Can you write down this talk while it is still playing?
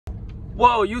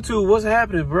Whoa, YouTube, what's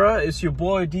happening, bruh? It's your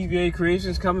boy DVA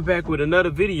Creations coming back with another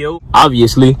video.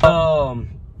 Obviously,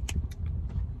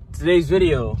 today's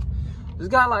video, it's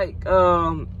got like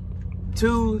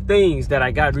 2 things that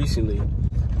I got recently.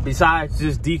 Besides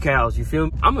just decals, you feel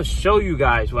me? I'm gonna show you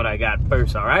guys what I got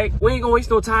first, all right? We ain't gonna waste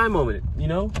no time on it, you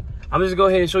know? I'm just gonna go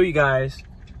ahead and show you guys,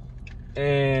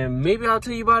 and maybe I'll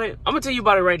tell you about it. I'm gonna tell you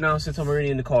about it right now since I'm already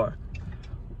in the car.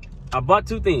 I bought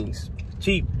 2 things,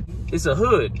 cheap. It's a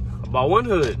hood, I bought 1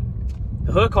 hood.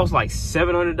 The hood costs like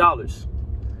 $700.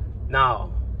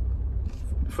 Now,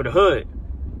 for the hood,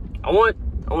 I want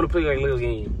to play like a little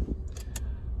game.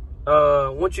 I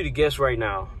want you to guess right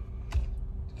now.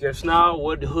 Guess now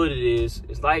what the hood it is.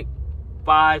 It's like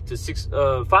 $500 to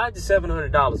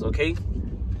 $700, okay?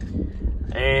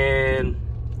 And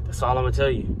that's all I'm gonna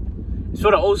tell you. It's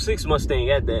for the 06 Mustang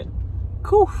at that.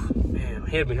 Cool, man, my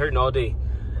head been hurting all day.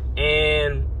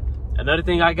 And another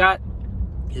thing I got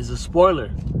is a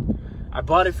spoiler. I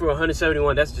bought it for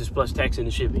 $171. That's just plus tax and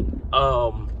the shipping.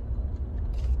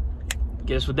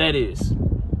 Guess what that is?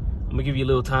 I'm gonna give you a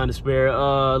little time to spare.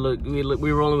 Look,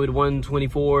 we're rolling with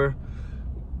 124.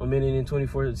 1 minute and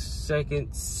 24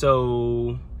 seconds.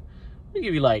 So let me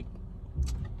give you like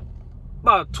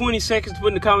about 20 seconds to put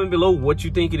in the comment below what you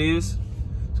think it is.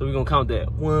 So we're gonna count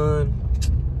that. 1,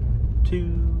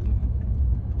 2,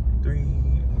 3.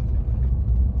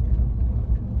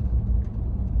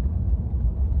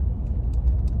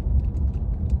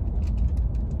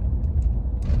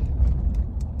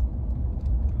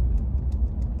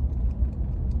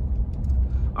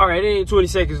 All right, it ain't 20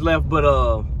 seconds left, but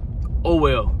oh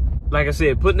well. Like I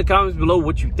said, put in the comments below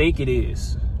what you think it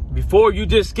is before you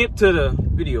just skip to the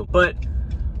video. But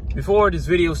before this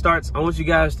video starts, I want you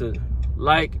guys to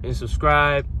like and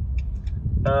subscribe.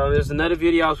 There's another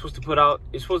video I was supposed to put out.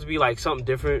 It's supposed to be like something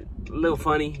different, a little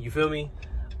funny, you feel me?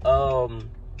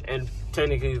 And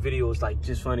technically the video is like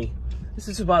just funny. This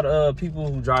is about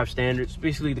people who drive standards,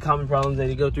 basically the common problems that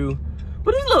they go through.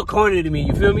 But it's a little corny to me,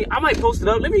 you feel me? I might post it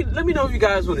up. Let me know if you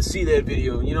guys want to see that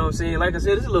video. You know what I'm saying? Like I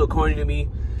said, it's a little corny to me.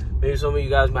 Maybe some of you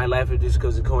guys might laugh at this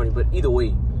because it's corny. But either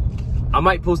way, I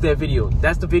might post that video.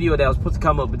 That's the video that was supposed to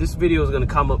come up. But this video is going to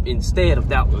come up instead of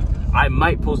that one. I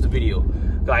might post the video.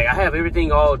 Like, I have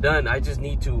everything all done. I just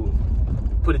need to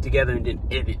put it together and then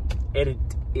edit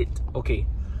it. Okay.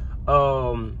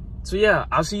 So yeah,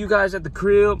 I'll see you guys at the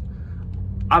crib.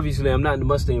 Obviously, I'm not in the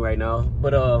Mustang right now.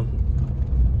 But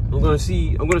I'm gonna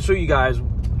show you guys,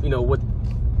 you know, what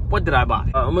did I buy.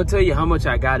 I'm gonna tell you how much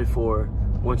I got it for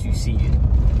once you see it.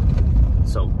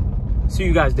 So, see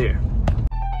you guys there.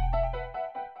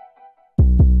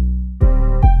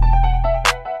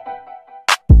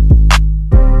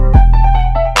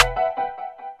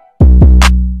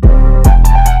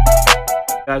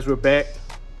 Guys, we're back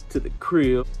to the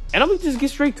crib, and I'm gonna just get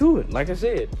straight to it. Like I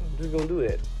said, I'm just gonna do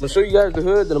that. I'm gonna show you guys the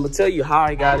hood, then I'm gonna tell you how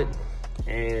I got it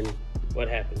and what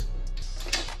happened.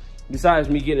 Besides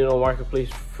me getting it on Marketplace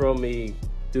from a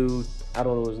dude, I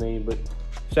don't know his name, but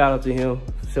shout out to him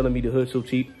for selling me the hood so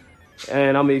cheap.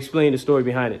 And I'm gonna explain the story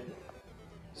behind it.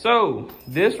 So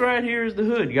this right here is the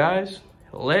hood, guys.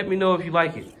 Let me know if you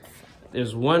like it.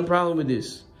 There's one problem with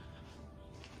this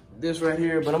right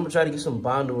here, but I'm gonna try to get some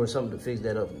Bondo or something to fix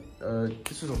that up.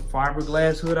 This is a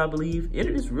fiberglass hood, I believe. It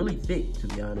is really thick, to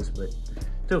be honest, but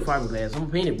still fiberglass. I'm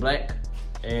gonna paint it black,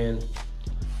 and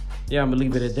yeah, I'm gonna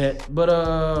leave it at that. But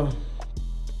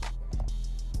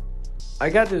I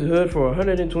got this hood for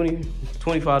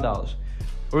 $125.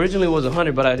 Originally it was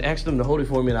 $100, but I asked him to hold it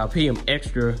for me, and I'll pay him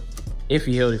extra if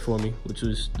he held it for me, which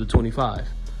was the $25.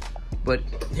 But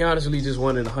he honestly just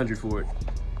wanted $100 for it.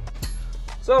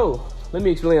 So let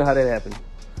me explain how that happened.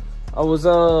 I was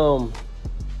on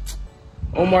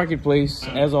Marketplace,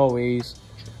 as always.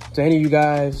 To any of you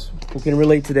guys who can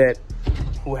relate to that,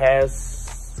 who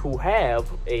have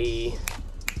any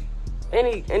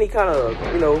kind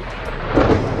of, you know,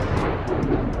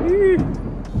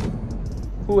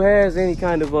 who has any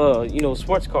kind of you know,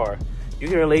 sports car, you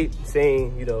can relate,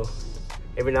 saying, you know,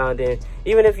 every now and then,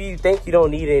 even if you think you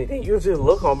don't need anything, you'll just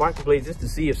look on Marketplace just to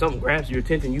see if something grabs your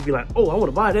attention. You'd be like, oh, I want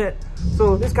to buy that.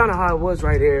 So that's kind of how it was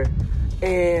right there.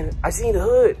 And I seen the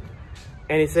hood,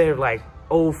 and it said like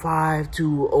 05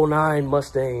 to 09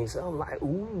 Mustangs. I'm like,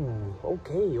 ooh,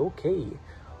 okay.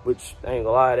 Which, I ain't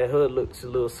gonna lie, that hood looks a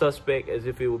little suspect, as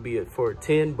if it would be for a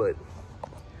 10, but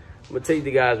I'm gonna take the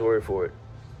guy's word for it.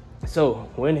 So,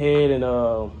 went ahead and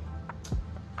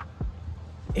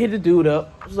hit the dude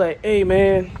up. I was like, hey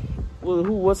man,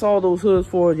 what's all those hoods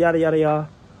for? Yada, yada, yada.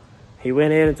 He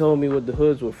went ahead and told me what the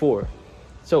hoods were for.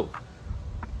 So,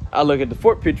 I look at the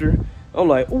Ford picture. I'm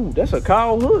like, ooh, that's a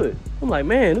Kyle hood. I'm like,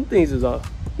 man, them things is,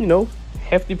 you know,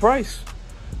 hefty price.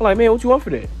 I'm like, man, what you want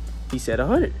for that? He said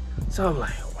 100. So I'm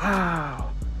like, wow.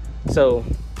 So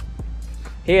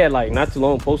he had like not too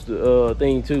long posted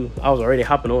thing too. I was already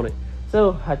hopping on it.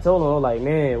 So I told him, I was like,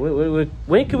 man,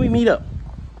 when can we meet up?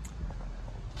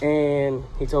 And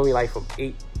he told me like from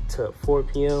 8 to 4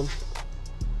 p.m.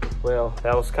 Well,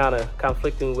 that was kind of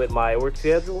conflicting with my work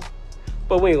schedule,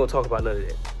 but we ain't gonna talk about none of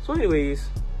that. So anyways,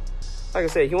 like I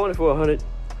said, he wanted for 100.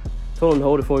 Told him to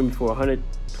hold it for me for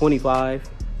 125.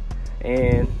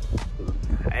 And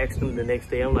I asked him the next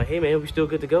day, I'm like, hey man, we still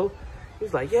good to go? He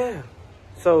was like, yeah.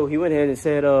 So he went ahead and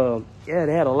said, yeah,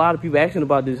 they had a lot of people asking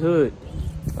about this hood.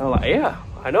 I'm like, yeah,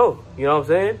 I know. You know what I'm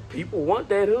saying? People want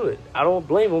that hood. I don't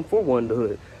blame them for wanting the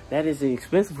hood. That is an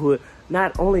expensive hood.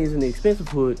 Not only is it an expensive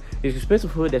hood, it's an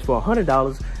expensive hood that's for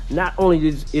 $100. Not only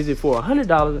is it for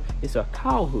 $100, it's a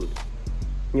cow hood.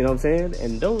 You know what I'm saying?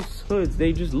 And those hoods,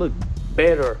 they just look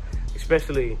better,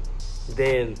 especially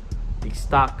than the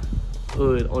stock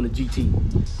hood on the GT.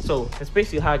 So that's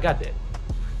basically how I got that.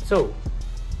 So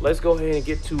let's go ahead and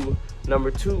get to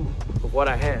number 2 of what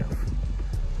I have,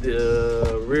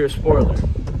 the rear spoiler.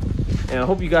 And I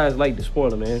hope you guys like the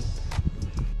spoiler, man.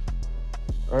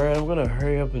 All right, I'm gonna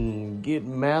hurry up and get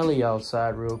Mally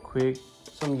outside real quick.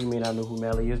 Some of you may not know who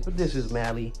Mally is, but this is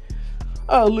Mally,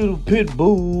 a little pit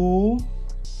bull.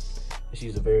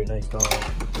 She's a very nice dog.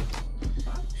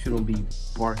 She don't be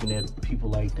barking at people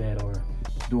like that or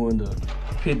doing the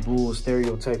pit bull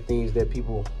stereotype things that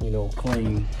people, you know,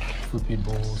 claim for pit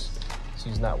bulls.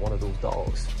 She's not one of those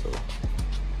dogs, so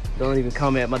don't even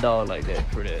come at my dog like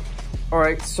that for that. All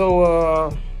right,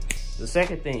 so the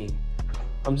second thing,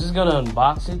 I'm just gonna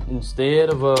unbox it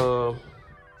instead of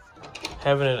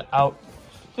having it out,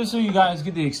 just so you guys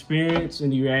get the experience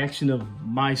and the reaction of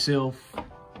myself,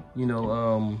 you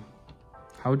know,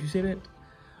 how would you say that?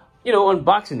 You know,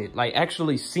 unboxing it, like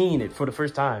actually seeing it for the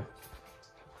first time.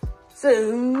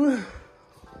 So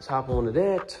let's hop on to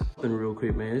that. And real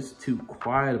quick, man, it's too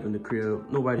quiet up in the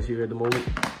crib. Nobody's here at the moment.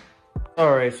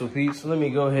 All right, so peeps, let me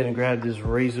go ahead and grab this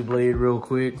razor blade real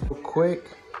quick.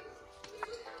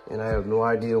 And I have no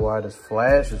idea why this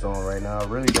flash is on right now. I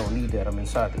really don't need that. I'm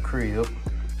inside the crib.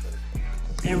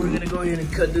 And we're gonna go ahead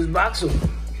and cut this box open.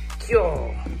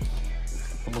 Yo,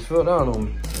 almost fell down on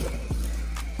me.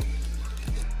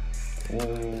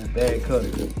 Oh, bad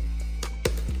cutting.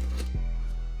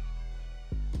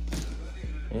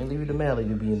 And leave it to Mally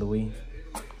to be in the way.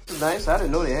 Nice, I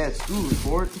didn't know they had screws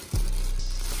for it.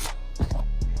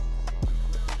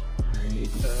 Alright,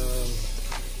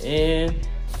 and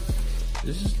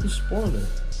this is the spoiler.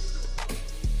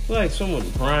 Looks like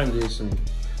someone primed this and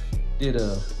did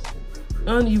a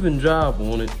uneven job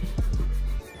on it.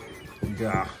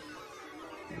 Yeah.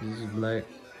 This is black.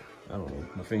 I don't know,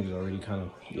 my fingers already kind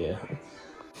of, yeah.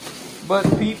 But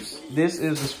peeps, this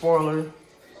is the spoiler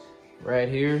right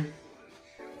here.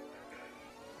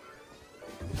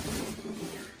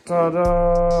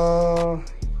 Ta-da!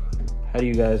 How do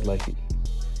you guys like it?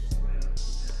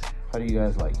 How do you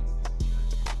guys like it?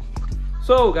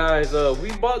 So guys,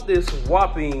 we bought this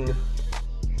whopping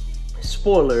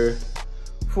spoiler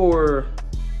for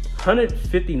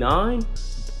 $159,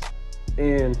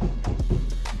 and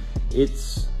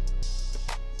it's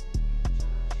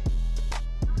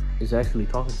actually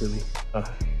talking to me.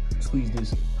 Squeeze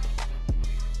this.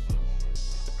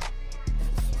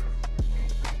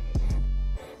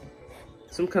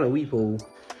 Some kind of weep hole.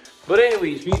 But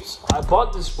anyways, peeps, I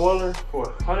bought this spoiler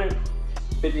for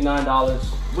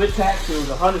 $159. With tax, it was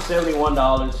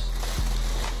 $171.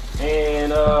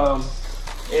 And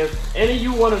if any of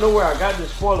you want to know where I got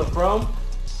this spoiler from,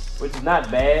 which is not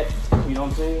bad, you know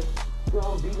what I'm saying?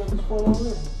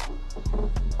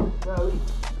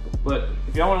 But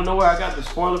if y'all want to know where I got the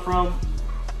spoiler from,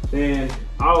 then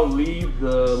I'll leave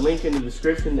the link in the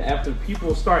description. After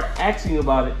people start asking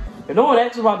about it, if no one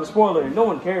asks about the spoiler and no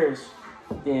one cares,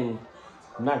 then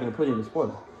I'm not gonna put it in the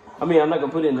spoiler. I mean, I'm not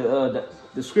gonna put it in the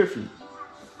description.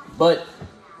 But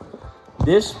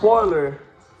this spoiler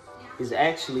is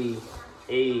actually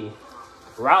a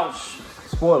Roush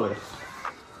spoiler.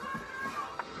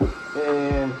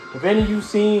 And if any of you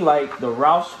seen like the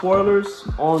Roush spoilers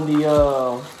on the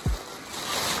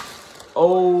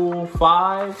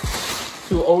 05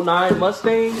 to 09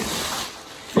 Mustang,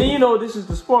 then you know this is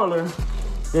the spoiler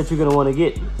that you're gonna want to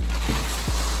get.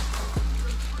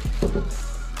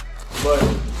 But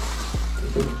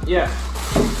yeah,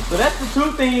 so that's the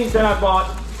two things that I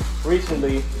bought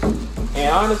recently.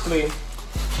 And honestly,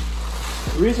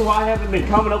 the reason why I haven't been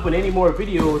coming up with any more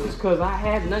videos is because I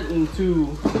had nothing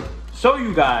to show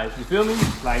you guys, you feel me?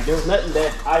 Like there's nothing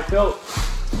that I felt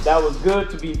that was good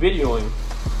to be videoing.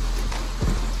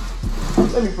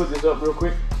 Let me put this up real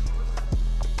quick.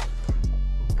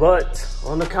 But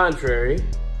on the contrary,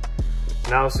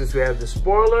 now since we have the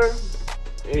spoiler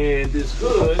and this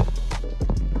hood,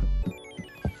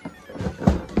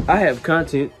 I have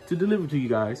content to deliver to you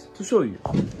guys to show you.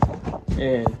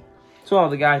 And to all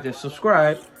the guys that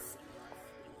subscribe,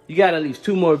 you got at least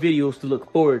 2 more videos to look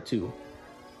forward to.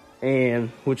 And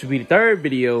which will be the 3rd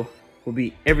video, will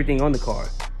be everything on the car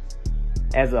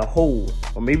as a whole,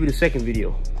 or maybe the 2nd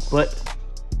video. But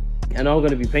I know I'm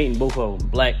gonna be painting both of them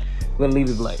black. We're gonna leave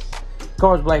it black.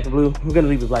 Car's black and blue. We're gonna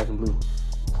leave it black and blue.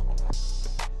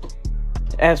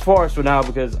 As far as for now,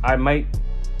 because I'm not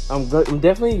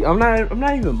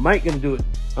even might gonna do it.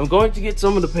 I'm going to get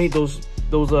someone to paint those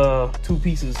 2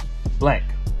 pieces black.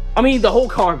 I mean the whole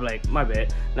car black. My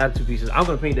bad, not 2 pieces. I'm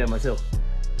gonna paint that myself.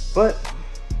 But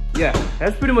yeah,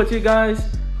 that's pretty much it, guys.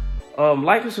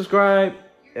 Like and subscribe.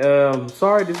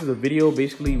 Sorry, this is a video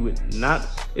basically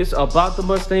it's about the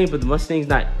Mustang, but the Mustang's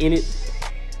not in it.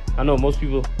 I know most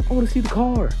people, I want to see the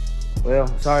car. Well,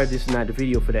 sorry, this is not the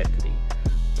video for that today.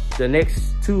 The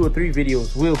next 2 or 3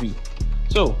 videos will be.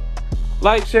 So,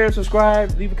 like, share,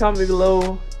 subscribe, leave a comment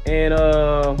below, and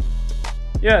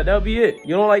yeah, that'll be it.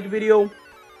 You don't like the video?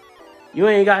 You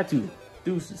ain't got to.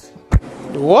 Deuces.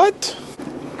 What?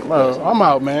 Bro, I'm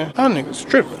out, man. That nigga's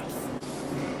tripping.